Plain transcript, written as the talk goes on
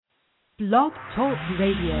Blog Talk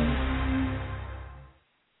Radio.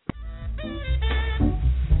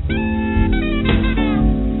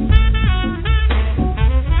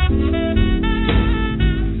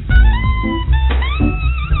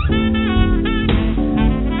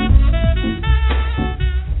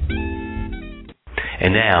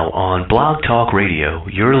 And now on Blog Talk Radio,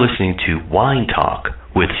 you're listening to Wine Talk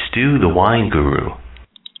with Stu the Wine Guru.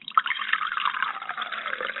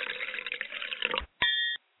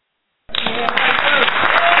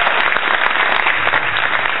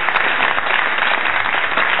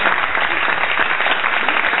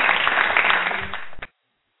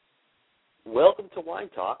 Welcome to Wine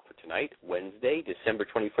Talk for tonight, Wednesday, December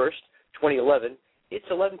 21st, 2011. It's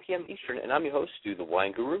 11 p.m. Eastern, and I'm your host, Stu the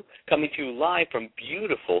Wine Guru, coming to you live from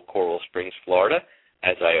beautiful Coral Springs, Florida,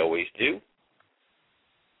 as I always do.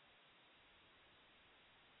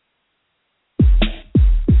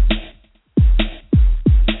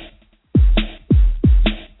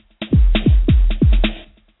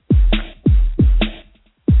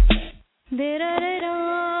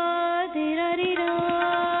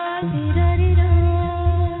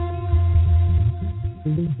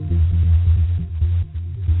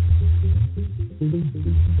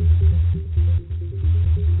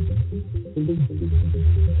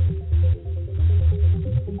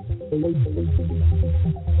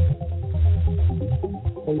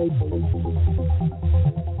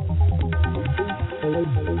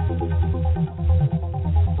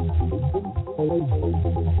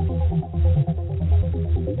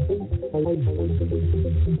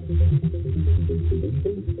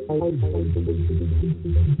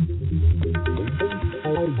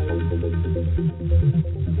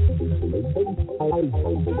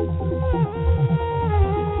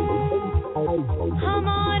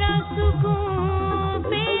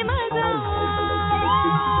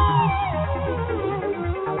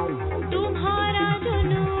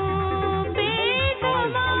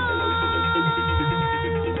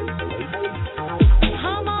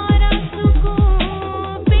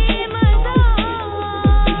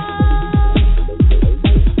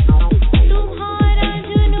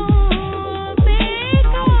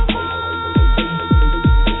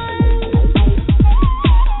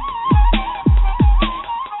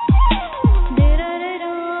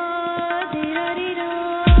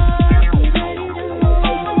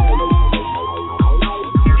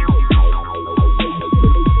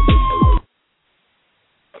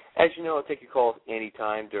 As you know, I'll take your calls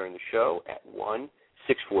anytime during the show at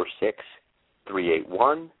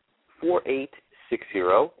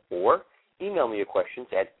 1-646-381-4860 or email me your questions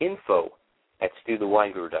at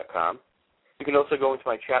info@stuthewineguru.com. You can also go into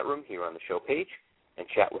my chat room here on the show page and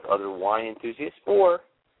chat with other wine enthusiasts, or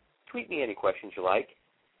tweet me any questions you like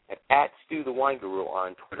at @StuTheWineGuru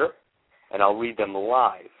on Twitter, and I'll read them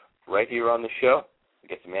live right here on the show and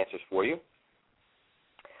get some answers for you.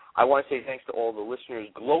 I want to say thanks to all the listeners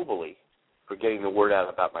globally for getting the word out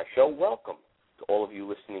about my show. Welcome to all of you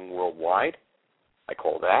listening worldwide. I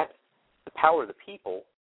call that the power of the people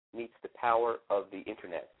meets the power of the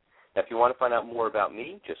Internet. Now, if you want to find out more about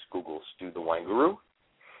me, just Google Stu the Wine Guru.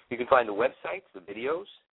 You can find the websites, the videos,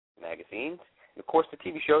 the magazines, and, of course, the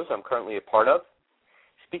TV shows I'm currently a part of.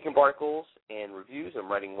 Speaking of articles and reviews,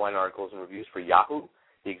 I'm writing wine articles and reviews for Yahoo,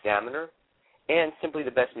 The Examiner, and Simply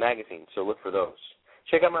the Best magazine, so look for those.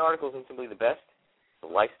 Check out my articles in Simply the Best, the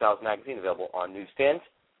Lifestyles magazine, available on newsstands,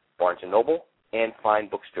 Barnes & Noble, and fine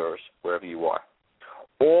bookstores wherever you are.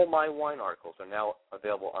 All my wine articles are now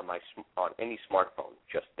available on any smartphone.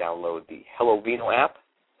 Just download the Hello Vino app,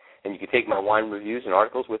 and you can take my wine reviews and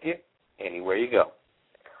articles with you anywhere you go.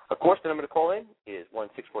 Of course, the number to call in is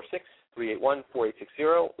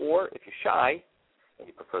 1-646-381-4860, or if you're shy and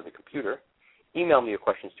you prefer the computer, email me your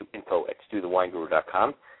questions to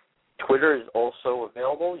info@stuthewineguru.com. Twitter is also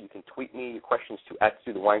available. You can tweet me your questions to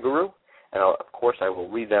 @StuTheWineGuru, and of course I will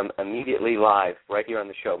read them immediately live right here on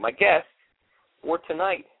the show. My guest for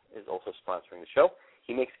tonight is also sponsoring the show.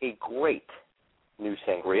 He makes a great new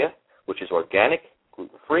sangria, which is organic,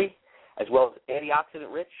 gluten-free, as well as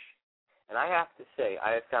antioxidant-rich, and I have to say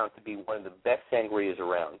I have found it to be one of the best sangrias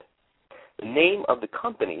around. The name of the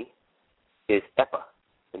company is Eppa.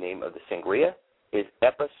 The name of the sangria is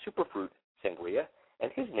Eppa Suprafruit Sangria,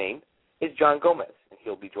 and his name is John Gomez, and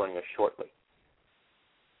he'll be joining us shortly.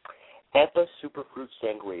 Eppa Suprafruit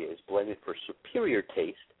Sangria is blended for superior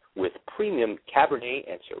taste with premium Cabernet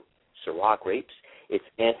and Syrah grapes. It's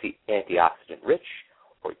antioxidant-rich,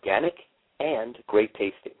 organic, and great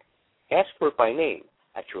tasting. Ask for it by name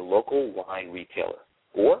at your local wine retailer,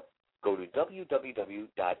 or go to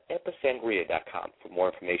www.epasangria.com for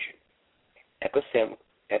more information. Eppa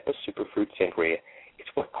Superfruit Sangria It's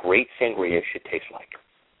what great sangria should taste like.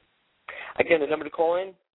 Again, the number to call in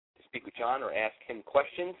to speak with John or ask him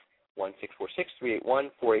questions,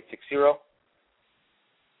 1-646-381-4860.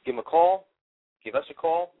 Give him a call, give us a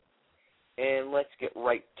call, and let's get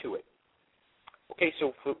right to it. Okay,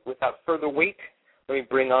 so without further wait, let me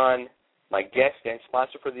bring on my guest and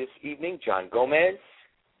sponsor for this evening, John Gomez.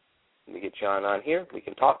 Let me get John on here. We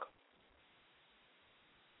can talk.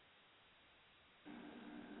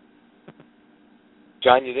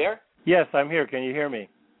 John, you there? Yes, I'm here. Can you hear me?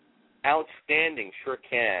 Outstanding. Sure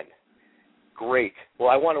can. Great. Well,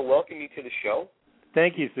 I want to welcome you to the show.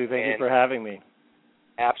 Thank you, Sue. Thank you for having me.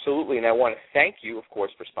 Absolutely. And I want to thank you, of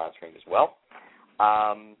course, for sponsoring as well.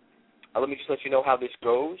 Let me just let you know how this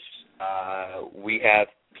goes. We have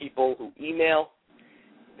people who email.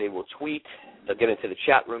 They will tweet. They'll get into the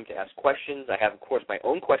chat room to ask questions. I have, of course, my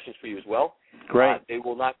own questions for you as well. Great. They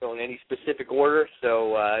will not go in any specific order,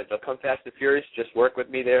 so they'll come fast and furious. Just work with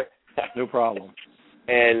me there. No problem.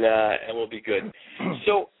 And we'll be good.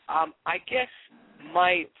 So I guess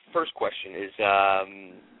my first question is,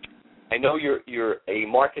 I know you're a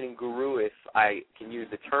marketing guru, if I can use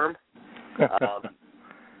the term.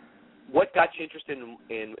 What got you interested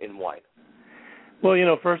in wine?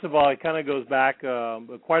 Well, first of all, it kind of goes back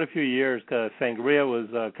quite a few years because Sangria was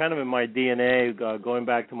kind of in my DNA going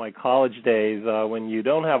back to my college days when you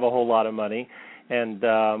don't have a whole lot of money. And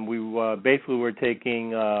we basically were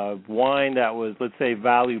taking wine that was, let's say,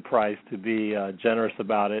 value priced, to be generous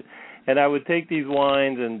about it. And I would take these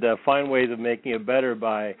wines and find ways of making it better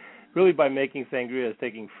by making sangrias,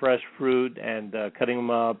 taking fresh fruit and cutting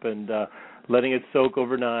them up and letting it soak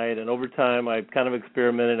overnight. And over time, I kind of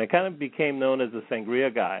experimented. I kind of became known as the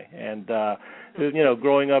sangria guy. And,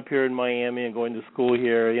 growing up here in Miami and going to school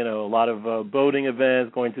here, a lot of boating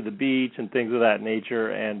events, going to the beach and things of that nature.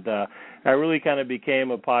 And I really kind of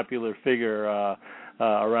became a popular figure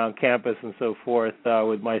around campus and so forth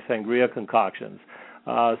with my sangria concoctions.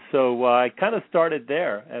 So I kind of started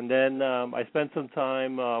there, and then I spent some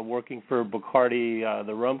time working for Bacardi,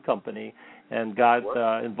 the rum company, and got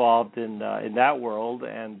involved in that world.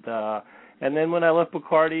 And then when I left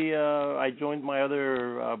Bacardi, I joined my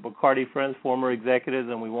other Bacardi friends, former executives,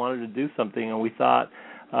 and we wanted to do something. And we thought,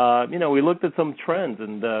 we looked at some trends,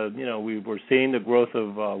 and we were seeing the growth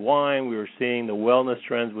of wine, we were seeing the wellness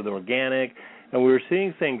trends with organic. And we were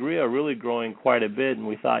seeing sangria really growing quite a bit, and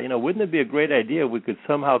we thought, wouldn't it be a great idea if we could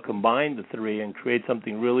somehow combine the three and create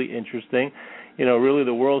something really interesting, really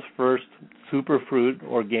the world's first Suprafruit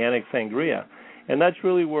organic sangria. And that's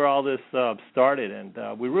really where all this started, and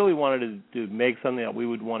we really wanted to make something that we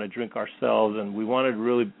would want to drink ourselves, and we wanted to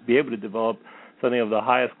really be able to develop something of the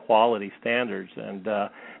highest quality standards, and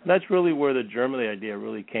that's really where the germ of the idea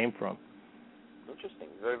really came from. Interesting.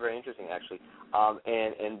 Very, very interesting, actually.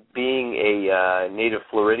 And being a native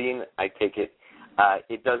Floridian, I take it,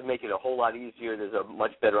 it does make it a whole lot easier. There's a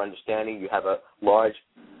much better understanding. You have a large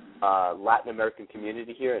Latin American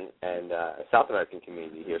community here and a South American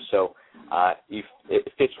community here. So it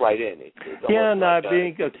fits right in. Being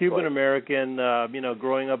a Cuban American,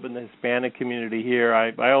 growing up in the Hispanic community here,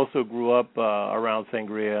 I also grew up around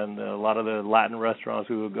sangria, and a lot of the Latin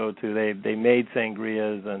restaurants we would go to, they made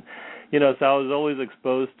sangrias, and so I was always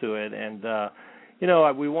exposed to it, and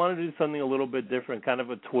we wanted to do something a little bit different, kind of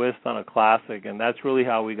a twist on a classic, and that's really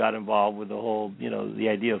how we got involved with the whole, the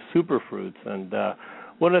idea of superfruits. And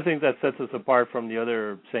one of the things that sets us apart from the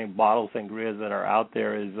other bottle sangrias that are out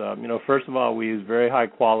there is, first of all, we use very high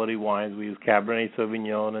quality wines. We use Cabernet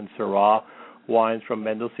Sauvignon and Syrah wines from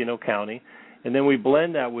Mendocino County, and then we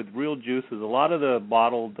blend that with real juices. A lot of the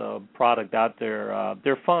bottled product out there,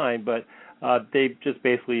 they're fine, but they just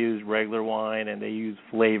basically use regular wine, and they use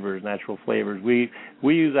flavors, natural flavors. We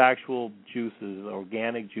use actual juices,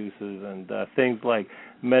 organic juices, and things like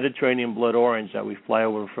Mediterranean blood orange that we fly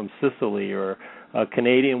over from Sicily, or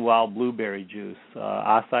Canadian wild blueberry juice,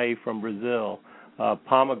 acai from Brazil,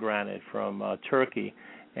 pomegranate from Turkey.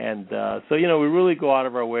 And so, we really go out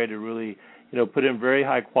of our way to really, put in very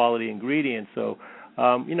high-quality ingredients. So,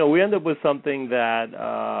 we end up with something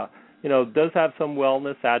that does have some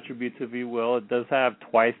wellness attributes, if you will. It does have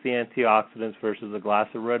twice the antioxidants versus a glass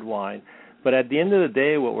of red wine. But at the end of the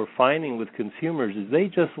day, what we're finding with consumers is they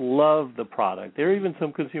just love the product. There are even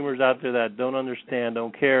some consumers out there that don't understand,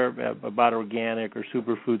 don't care about organic or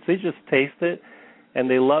superfoods. They just taste it, and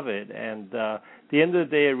they love it. And at the end of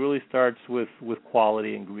the day, it really starts with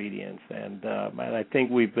quality ingredients. And I think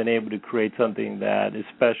we've been able to create something that is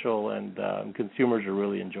special and consumers are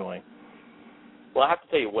really enjoying. Well, I have to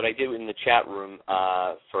tell you, what I did in the chat room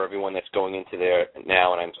for everyone that's going into there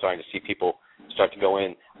now, and I'm starting to see people start to go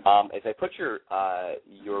in. As I put your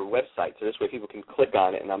website, so this way people can click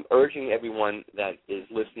on it, and I'm urging everyone that is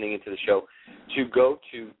listening into the show to go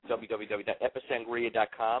to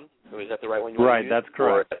www.epasangria.com. Is that the right one you want to use? Right, that's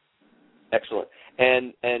correct. Excellent.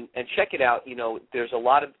 And check it out. You know, there's a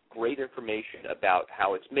lot of great information about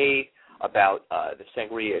how it's made, about the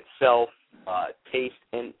sangria itself, taste,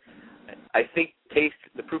 and I think taste.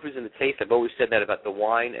 The proof is in the taste. I've always said that about the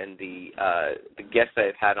wine and the guests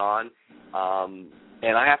I've had on.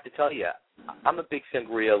 And I have to tell you, I'm a big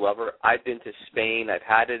sangria lover. I've been to Spain. I've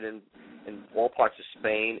had it in all parts of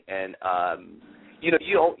Spain, and you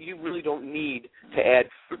really don't need to add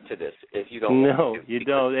fruit to this if you don't. No, you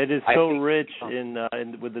don't. It is so rich in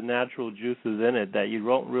with the natural juices in it that you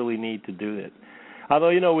don't really need to do it.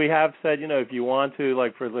 Although, we have said, if you want to,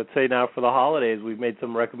 like let's say now for the holidays, we've made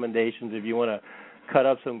some recommendations. If you want to cut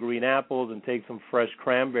up some green apples and take some fresh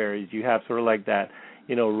cranberries, you have sort of like that,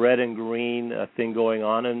 red and green thing going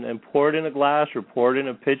on, and pour it in a glass or pour it in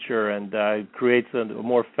a pitcher, and it creates a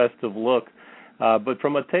more festive look. But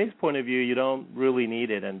from a taste point of view, you don't really need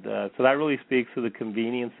it, and so that really speaks to the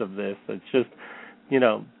convenience of this. It's just,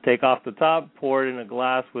 take off the top, pour it in a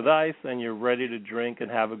glass with ice, and you're ready to drink and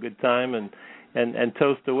have a good time and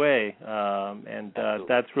toast away.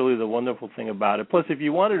 That's really the wonderful thing about it. Plus, if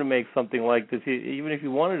you wanted to make something like this, even if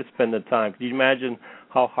you wanted to spend the time, could you imagine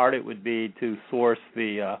how hard it would be to source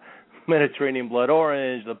the Mediterranean blood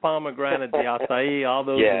orange, the pomegranate, the acai, all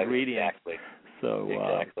those ingredients? Exactly.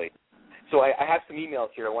 Exactly. So I have some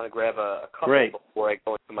emails here. I want to grab a couple Great. before I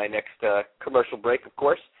go into my next commercial break, of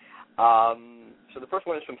course. So the first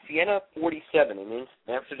one is from Sienna47 in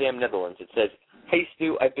Amsterdam, Netherlands. It says, "Hey,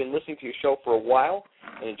 Stu, I've been listening to your show for a while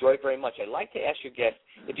and enjoy it very much. I'd like to ask your guest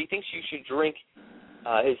if he thinks you should drink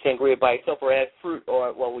his sangria by itself or add fruit,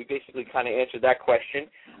 or, well, we basically kind of answered that question.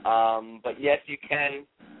 But, yes, you can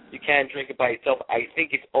drink it by itself. I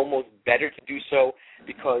think it's almost better to do so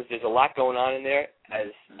because there's a lot going on in there.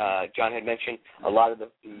 As John had mentioned, a lot of the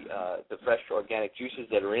fresh organic juices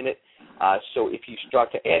that are in it. So if you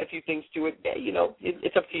start to add a few things to it,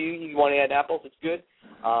 it's up to you. You want to add apples, it's good.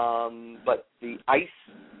 But the ice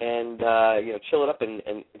and, chill it up and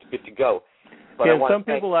it's good to go. But some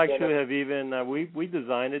people actually have even, we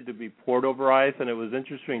designed it to be poured over ice, and it was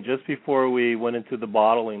interesting. Just before we went into the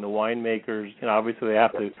bottling, the winemakers, obviously they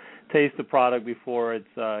have to taste the product before it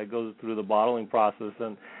goes through the bottling process,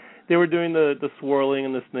 and they were doing the swirling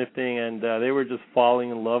and the sniffing, and they were just falling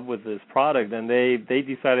in love with this product, and they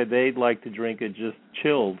decided they'd like to drink it just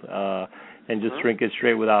chilled and just drink it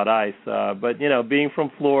straight without ice. But, being from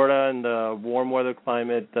Florida and warm weather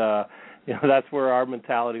climate, that's where our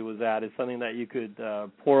mentality was at. It's something that you could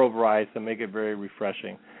pour over ice and make it very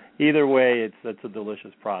refreshing. Either way, it's a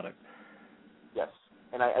delicious product. Yes,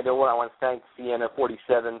 and I know what I want to thank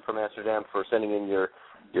Sienna47 from Amsterdam for sending in your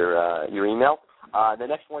email. The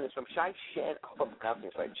next one is from Shai Shen. I hope I'm pronouncing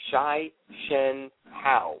this right. Shai Shen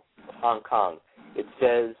Hao of Hong Kong. It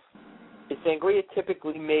says, "Is sangria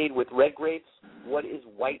typically made with red grapes? What is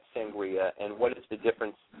white sangria, and what is the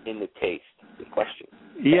difference in the taste?" Good question.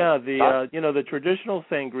 Yeah, the traditional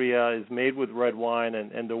sangria is made with red wine,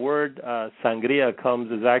 and the word sangria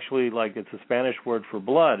is actually like it's a Spanish word for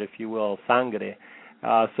blood, if you will, sangre.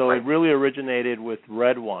 So It really originated with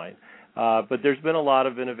red wine. But there's been a lot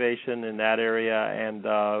of innovation in that area, and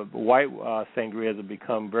white sangrias have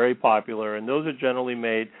become very popular, and those are generally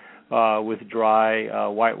made with dry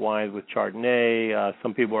white wines with Chardonnay.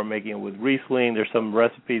 Some people are making it with Riesling. There's some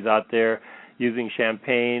recipes out there using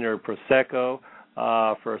champagne or Prosecco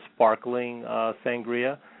for a sparkling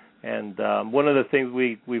sangria. And one of the things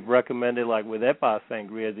we've recommended, like with Eppa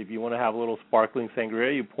sangria, is if you want to have a little sparkling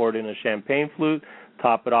sangria, you pour it in a champagne flute,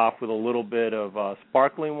 top it off with a little bit of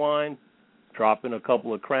sparkling wine, drop in a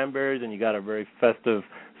couple of cranberries, and you got a very festive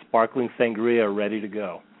sparkling sangria ready to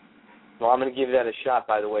go. Well, I'm going to give that a shot,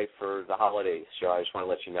 by the way, for the holidays, so I just want to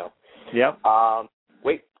let you know. Yep.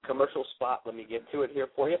 Wait, commercial spot. Let me get to it here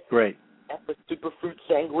for you. Great. Eppa Suprafruit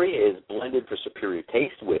Sangria is blended for superior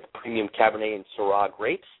taste with premium Cabernet and Syrah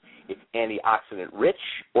grapes. It's antioxidant-rich,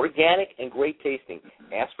 organic, and great tasting.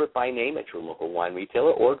 Ask for it by name at your local wine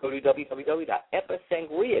retailer or go to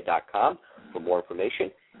www.epasangria.com for more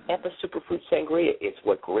information. Eppa Suprafruit Sangria, it's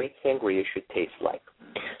what great sangria should taste like.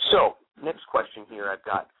 So, next question here I've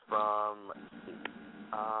got from,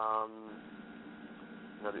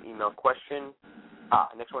 another email question.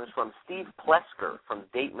 Next one is from Steve Plesker from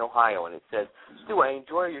Dayton, Ohio, and it says, "Stu, I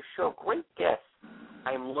enjoy your show. Great guest.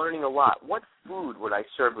 I am learning a lot. What food would I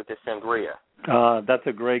serve with this sangria?" That's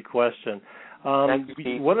a great question. Thank you,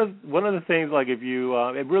 Steve. One of the things, like if you,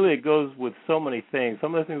 it goes with so many things.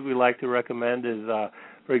 Some of the things we like to recommend is,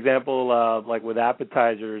 for For example, like with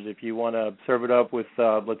appetizers, if you want to serve it up with,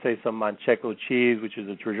 let's say, some manchego cheese, which is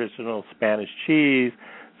a traditional Spanish cheese,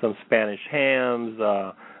 some Spanish hams,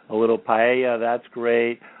 a little paella, that's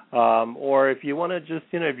great. Or if you want to just,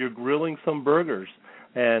 if you're grilling some burgers,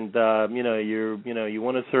 and you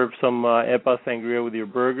want to serve some Eppa Sangria with your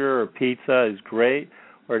burger or pizza is great.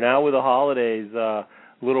 Or now with the holidays,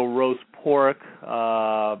 little roast pork, and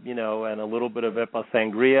a little bit of Eppa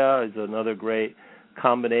Sangria is another great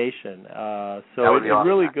combination. So it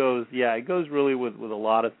really goes, it goes really with a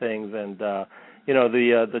lot of things. And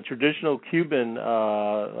the traditional Cuban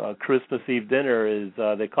Christmas Eve dinner is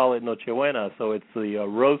they call it Nochebuena. So it's the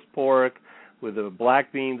roast pork with the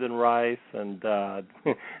black beans and rice, and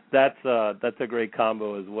that's a great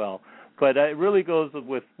combo as well. But it really goes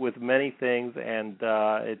with many things, and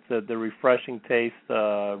it's the refreshing taste.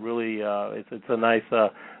 Really, it's a nice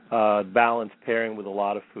balanced pairing with a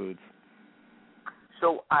lot of foods.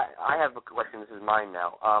 So I have a question. This is mine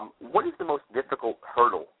now. What is the most difficult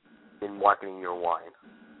hurdle in marketing your wine?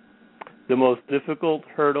 The most difficult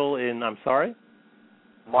hurdle in, I'm sorry?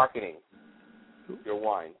 Marketing your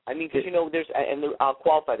wine. I mean, because I'll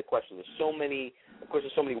qualify the question. There's so many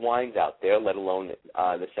wines out there, let alone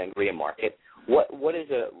the Sangria market. What's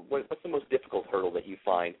the most difficult hurdle that you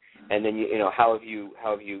find, and then how have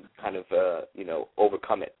you kind of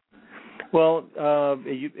overcome it? Well,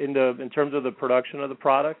 in terms of the production of the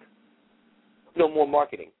product? No, more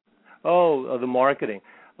marketing. Oh, the marketing.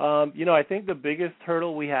 I think the biggest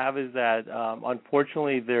hurdle we have is that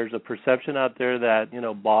unfortunately there's a perception out there that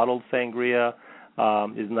bottled Sangria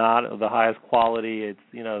is not of the highest quality.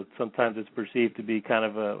 It's sometimes it's perceived to be kind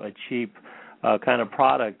of a cheap kind of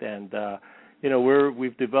product, and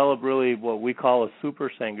we've developed really what we call a super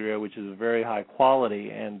Sangria, which is very high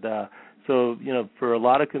quality. And so for a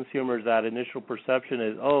lot of consumers, that initial perception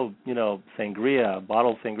is, Sangria,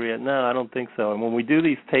 bottled Sangria. No, I don't think so. And when we do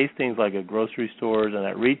these tastings, like at grocery stores and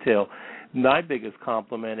at retail, my biggest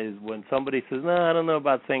compliment is when somebody says, no, I don't know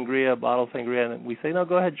about Sangria, bottled Sangria, and we say, no,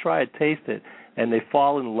 go ahead, try it, taste it. And they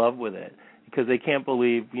fall in love with it because they can't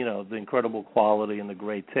believe, the incredible quality and the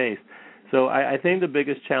great taste. So I think the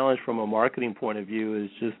biggest challenge from a marketing point of view is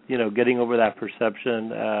just, getting over that perception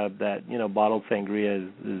that, bottled Sangria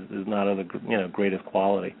is not of the, greatest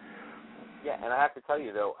quality. Yeah, and I have to tell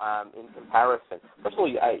you, though, in comparison, first of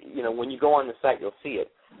all, when you go on the site, you'll see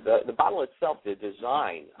it. The bottle itself, the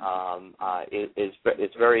design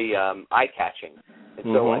is very eye-catching. And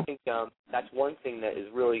so I think that's one thing that is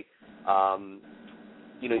really,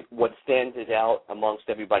 what stands it out amongst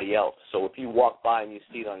everybody else. So if you walk by and you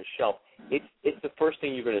see it on the shelf, it's the first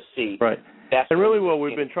thing you're going to see. Right. And really what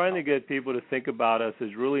we've been trying to get people to think about us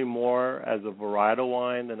is really more as a varietal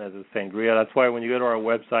wine than as a Sangria. That's why when you go to our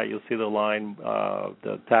website, you'll see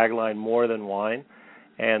the tagline, More Than Wine.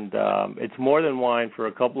 And it's more than wine for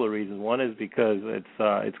a couple of reasons. One is because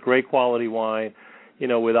it's great quality wine,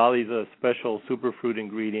 with all these special superfruit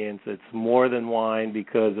ingredients. It's more than wine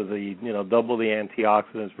because of the, double the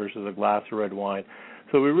antioxidants versus a glass of red wine.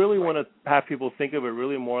 So we really want to have people think of it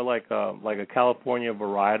really more like a California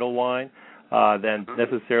varietal wine than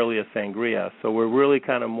necessarily a Sangria. So we're really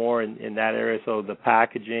kind of more in that area. So the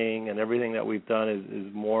packaging and everything that we've done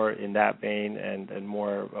is more in that vein and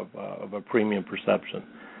more of a premium perception.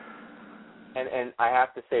 And I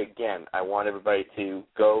have to say again, I want everybody to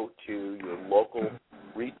go to your local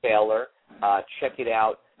retailer, check it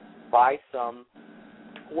out, buy some,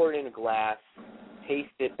 pour it in a glass, taste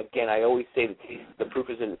it. Again, I always say the proof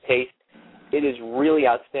is in the taste. It is really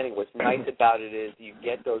outstanding. What's nice about it is you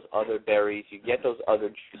get those other berries, you get those other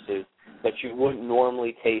juices that you wouldn't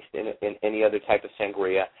normally taste in any other type of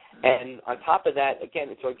Sangria. And on top of that, again,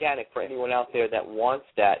 it's organic for anyone out there that wants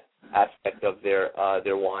that aspect of their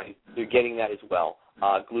wine. You're getting that as well.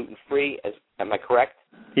 Gluten-free, am I correct?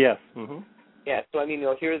 Yes. Mm-hmm. Yeah, so I mean,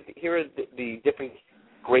 here are the different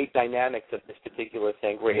great dynamics of this particular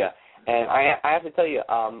Sangria. And I have to tell you,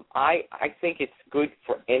 I think it's good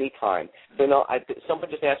for any time. So someone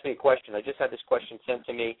just asked me a question. I just had this question sent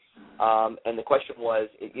to me, and the question was,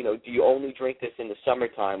 do you only drink this in the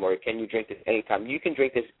summertime, or can you drink this anytime? You can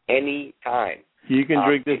drink this any time. You can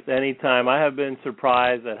drink this any time. I have been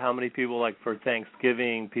surprised at how many people, like for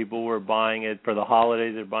Thanksgiving, people were buying it. For the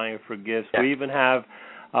holidays, they're buying it for gifts. Yeah. We even have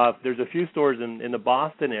there's a few stores in the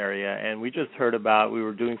Boston area, and we just heard we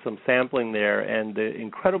were doing some sampling there, and the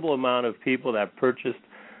incredible amount of people that purchased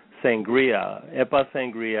Sangria, Eppa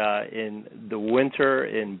Sangria, in the winter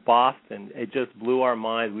in Boston. It just blew our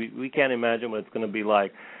minds. We can't imagine what it's going to be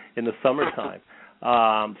like, in the summertime.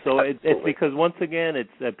 So it's because, once again,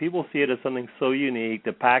 it's people see it as something so unique.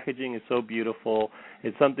 The packaging is so beautiful.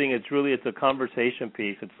 It's something. It's a conversation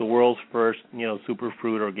piece. It's the world's first,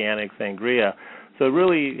 superfruit organic sangria. So it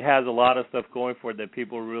really has a lot of stuff going for it that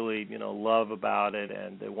people really, love about it,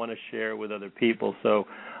 and they want to share with other people. So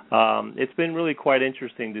it's been really quite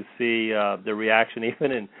interesting to see the reaction,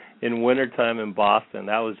 even in wintertime in Boston.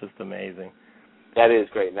 That was just amazing. That is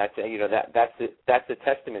great, and that's a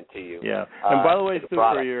testament to you. Yeah, and by the way, Stu,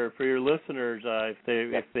 for your listeners,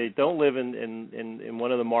 if they don't live in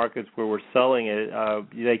one of the markets where we're selling it,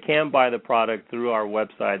 they can buy the product through our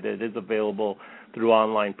website. It is available through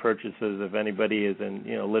online purchases if anybody is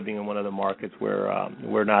living in one of the markets where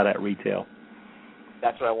we're not at retail.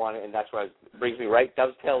 That's what I wanted, and that's what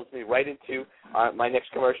dovetails me right into my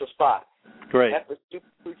next commercial spot. Great. Eppa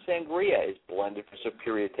Suprafruit Sangria is blended for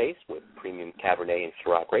superior taste with premium Cabernet and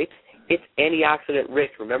Syrah grapes. It's antioxidant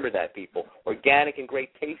rich. Remember that, people. Organic and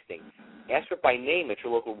great tasting. Ask for it by name at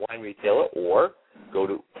your local wine retailer, or go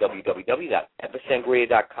to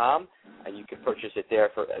www.epasangria.com, and you can purchase it there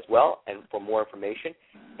as well. And for more information,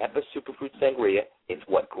 Eppa Suprafruit Sangria, it's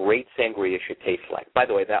what great sangria should taste like. By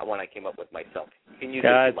the way, that one I came up with myself. You can use it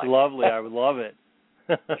if you like. Lovely. I would love it.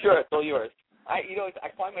 Sure, it's all yours. I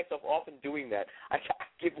find myself often doing that. I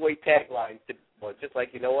give away taglines to people. It's just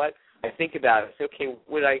like, you know what? I think about it. I say, okay,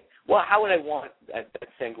 how would I want that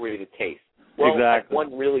sangria to taste? Well, exactly.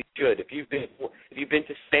 One really should. If you've been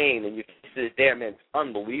to Spain and you tasted it there, man, it's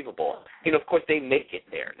unbelievable. Of course they make it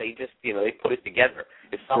there. They just, they put it together.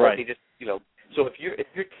 It's not like they just, So if you're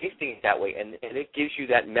tasting it that way, and it gives you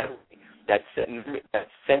that memory, that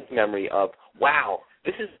sense memory of, wow,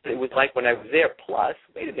 this is what it was like when I was there. Plus,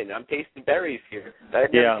 wait a minute, I'm tasting berries here that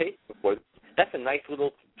I've never tasted before. That's a nice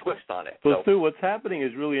little twist on it. Well, Stu, what's happening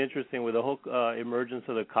is really interesting with the whole emergence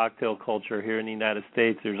of the cocktail culture here in the United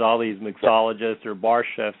States. There's all these mixologists or bar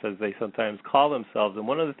chefs, as they sometimes call themselves, and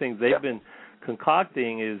one of the things they've been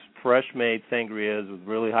concocting is fresh-made sangrias with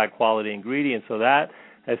really high-quality ingredients. So that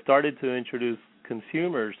has started to introduce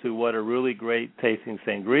consumers to what a really great-tasting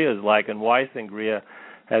sangria is like, and why sangria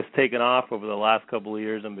has taken off over the last couple of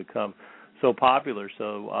years and become so popular.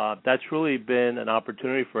 So that's really been an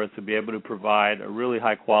opportunity for us to be able to provide a really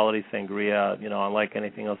high-quality sangria, unlike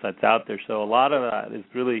anything else that's out there. So a lot of that is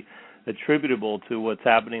really attributable to what's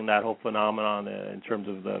happening, that whole phenomenon in terms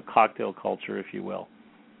of the cocktail culture, if you will.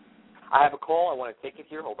 I have a call. I want to take it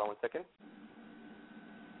here. Hold on one second.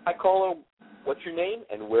 Hi, caller. What's your name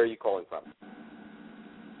and where are you calling from?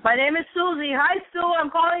 My name is Susie. Hi, Stu. I'm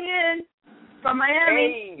calling in from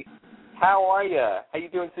Miami. Hey, how are you? How you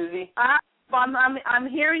doing, Susie? I'm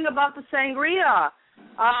hearing about the sangria.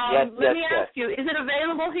 Let me ask you, is it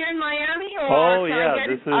available here in Miami, or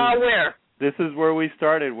where? This is where we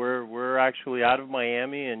started. We're actually out of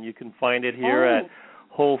Miami, and you can find it here at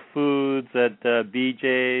Whole Foods, at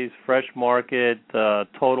BJ's, Fresh Market,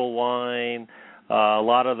 Total Wine, a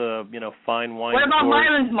lot of the fine wine stores. What about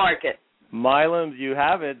Milan's Market? Milam's, you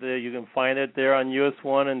have it. You can find it there on US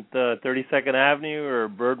 1 and 32nd Avenue, or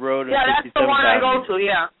Bird Road and 57th Avenue. Yeah, that's the one I go to,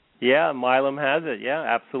 yeah. Yeah, Milam has it. Yeah,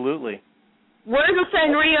 absolutely. Where is the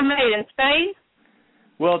sangria made? In Spain?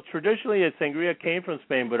 Well, traditionally, a sangria came from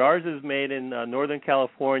Spain, but ours is made in Northern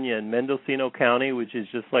California in Mendocino County, which is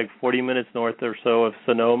just like 40 minutes north or so of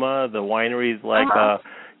Sonoma. The winery is like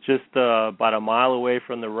just about a mile away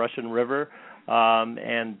from the Russian River.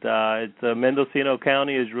 Mendocino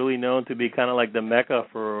County is really known to be kind of like the mecca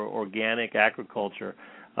for organic agriculture.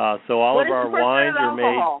 So all of our wines are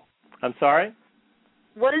made. I'm sorry?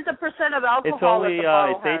 What is the percent of alcohol? It's only it's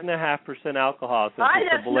 8.5% alcohol. So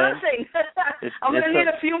that's nothing. I'm going to need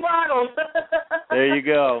a few bottles. There you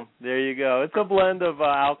go. It's a blend of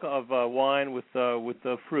wine with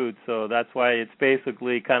the fruit, so that's why it's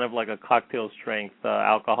basically kind of like a cocktail strength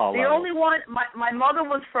alcohol. The only one, my mother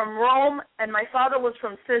was from Rome and my father was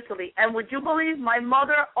from Sicily, and would you believe my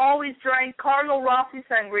mother always drank Carlo Rossi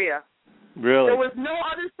sangria? Really? There was no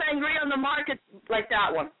other sangria on the market like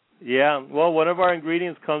that one. Yeah, well, one of our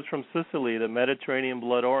ingredients comes from Sicily, the Mediterranean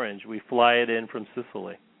blood orange. We fly it in from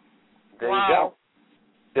Sicily. There you go.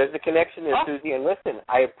 There's a connection there, Susie. And listen,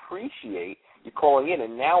 I appreciate you calling in.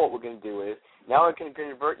 And now what we're going to do is, now I can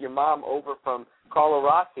convert your mom over from Carlo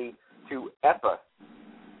Rossi to Eppa.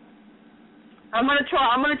 I'm going to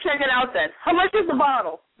check it out then. How much is the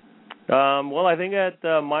bottle? Well, I think at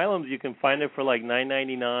Milam's you can find it for like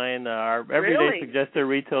 $9.99. Our everyday suggested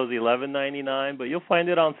retail is $11.99, but you'll find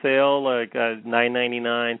it on sale like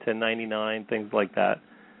 $9.99, $10.99, things like that.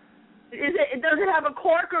 Does it have a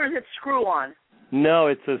cork or is it screw on? No,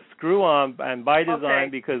 it's a screw-on and by design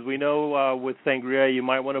because we know with Sangria you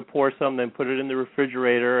might want to pour some, then put it in the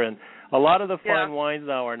refrigerator. And a lot of the fine wines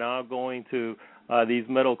now are now going to these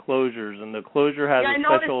metal closures, and the closure has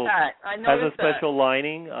a special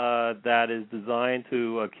lining that is designed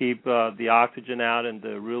to keep the oxygen out and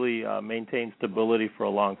to really maintain stability for a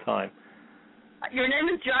long time. Your name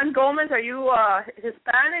is John Gomez. Are you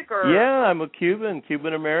Hispanic or? Yeah, I'm a Cuban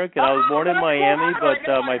American. I was born in Miami, but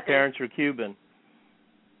my parents are Cuban.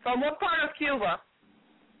 From what part of Cuba?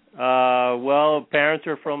 Well, parents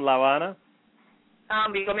are from La Habana.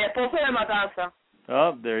 Amigo, mi esposo de Matanza.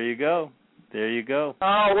 Oh, there you go.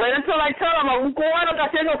 Oh, wait until I tell him un cubano que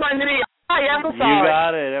haciendo sangría. You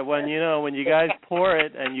got it. When you guys pour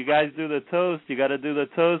it and you guys do the toast, you got to do the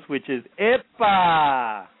toast, which is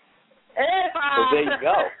Eppa. Eppa. So there you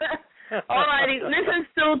go. All righty. Listen,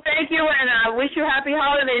 Stu, thank you, and I wish you happy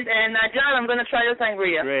holidays. And, John, I'm going to try the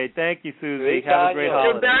sangria. Great. Thank you, Susie. Have a great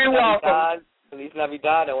holiday. You're very welcome. Feliz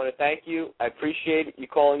Navidad. I want to thank you. I appreciate you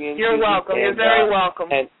calling in. You're welcome. You're very welcome.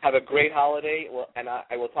 And have a great holiday. Well, and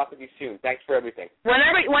I will talk with you soon. Thanks for everything.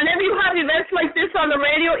 Whenever you have events like this on the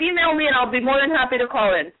radio, email me, and I'll be more than happy to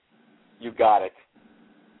call in. You got it.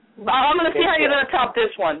 I'm going to see how you're going to top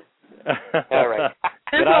this one. All right.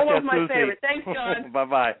 This one was my favorite. Thanks, John.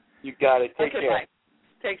 Bye-bye. You got it. Take care. Bye.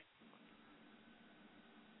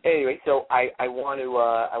 Anyway, so I want to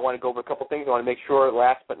go over a couple things. I want to make sure,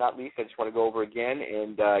 last but not least, I just want to go over again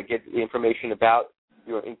and get the information about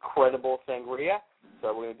your incredible sangria.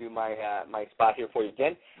 So we're going to do my spot here for you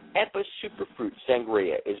again. Eppa Suprafruit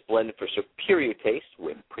Sangria is blended for superior taste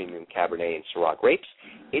with premium Cabernet and Syrah grapes.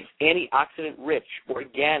 It's antioxidant-rich,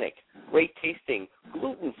 organic, great tasting,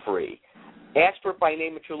 gluten-free. Ask for it by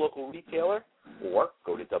name at your local retailer, or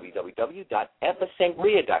go to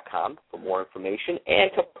www.epasangria.com for more information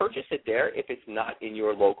and to purchase it there if it's not in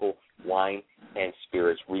your local wine and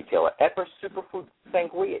spirits retailer. Eppa Suprafruit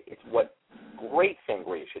Sangria, it's what great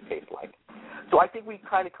sangria should taste like. So I think we've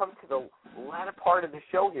kind of come to the latter part of the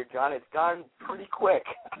show here, John. It's gone pretty quick.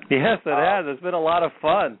 Yes, it has. It's been a lot of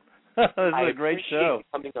fun. This is a great show. You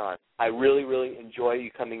coming on. I really, really enjoy you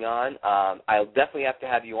coming on. I'll definitely have to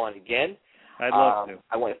have you on again. I'd love to.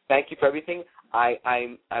 I want to thank you for everything. I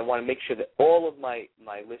want to make sure that all of my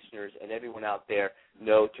listeners and everyone out there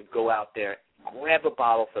know to go out there, grab a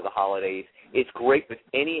bottle for the holidays. It's great with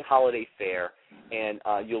any holiday fare, and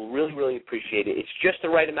you'll really, really appreciate it. It's just the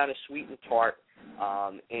right amount of sweet and tart,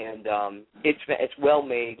 and it's well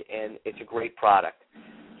made, and it's a great product.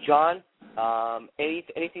 John,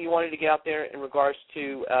 anything you wanted to get out there in regards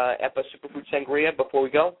to Eppa Suprafruit Sangria before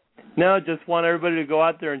we go? No, just want everybody to go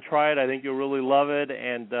out there and try it. I think you'll really love it,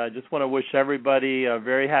 and just want to wish everybody a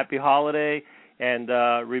very happy holiday. And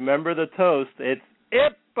remember the toast. It's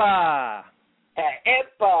Eppa.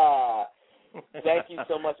 Eppa. Thank you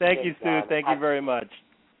so much. Thank you, Stu. Thank you very much.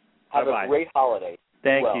 Have a great holiday.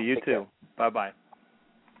 Thank you. You too. Bye-bye.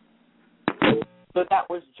 So that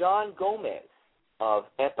was John Gomez of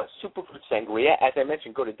Eppa Suprafruit Sangria. As I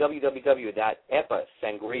mentioned, go to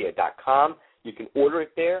www.epasangria.com. You can order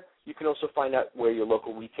it there. You can also find out where your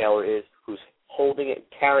local retailer is, who's holding it,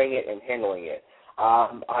 carrying it, and handling it.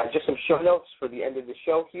 Just some show notes for the end of the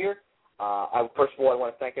show here. First of all, I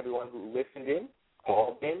want to thank everyone who listened in,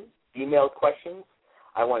 called in, emailed questions.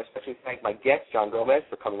 I want to especially thank my guest, John Gomez,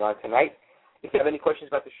 for coming on tonight. If you have any questions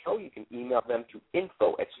about the show, you can email them to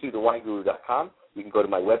info@stuthewineguru.com. You can go to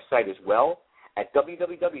my website as well at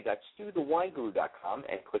www.stuthewineguru.com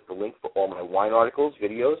and click the link for all my wine articles,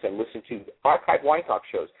 videos, and listen to archived Wine Talk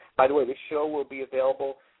shows. By the way, this show will be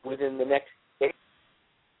available within the next day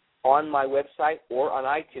on my website or on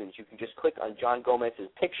iTunes. You can just click on John Gomez's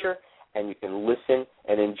picture, and you can listen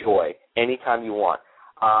and enjoy anytime you want.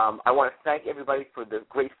 I want to thank everybody for the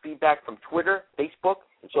great feedback from Twitter, Facebook,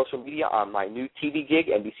 and social media on my new TV gig,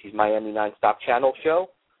 NBC's Miami Nonstop Channel show,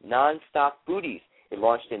 Nonstop Foodies. It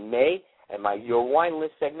launched in May, and my Your Wine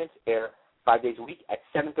List segments air 5 days a week at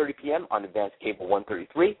 7:30 p.m. on Advanced Cable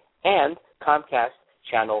 133 and Comcast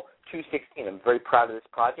Channel 216. I'm very proud of this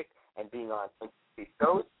project and being on these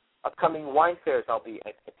shows. Upcoming wine fairs I'll be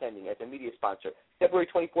attending as a media sponsor. February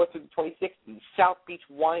 24th through the 26th, the South Beach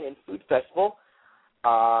Wine and Food Festival.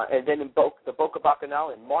 And then in the Boca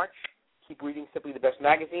Bacanal in March. Keep reading Simply the Best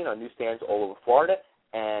magazine on newsstands all over Florida.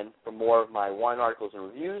 And for more of my wine articles and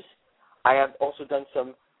reviews, I have also done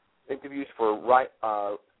some interviews for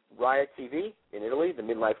Raya TV in Italy, the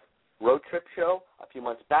Midlife Road Trip show a few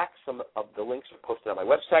months back. Some of the links are posted on my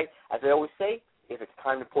website. As I always say, if it's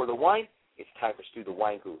time to pour the wine, it's time for Stu the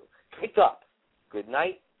Wine Guru. Pick up. Good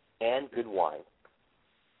night and good wine.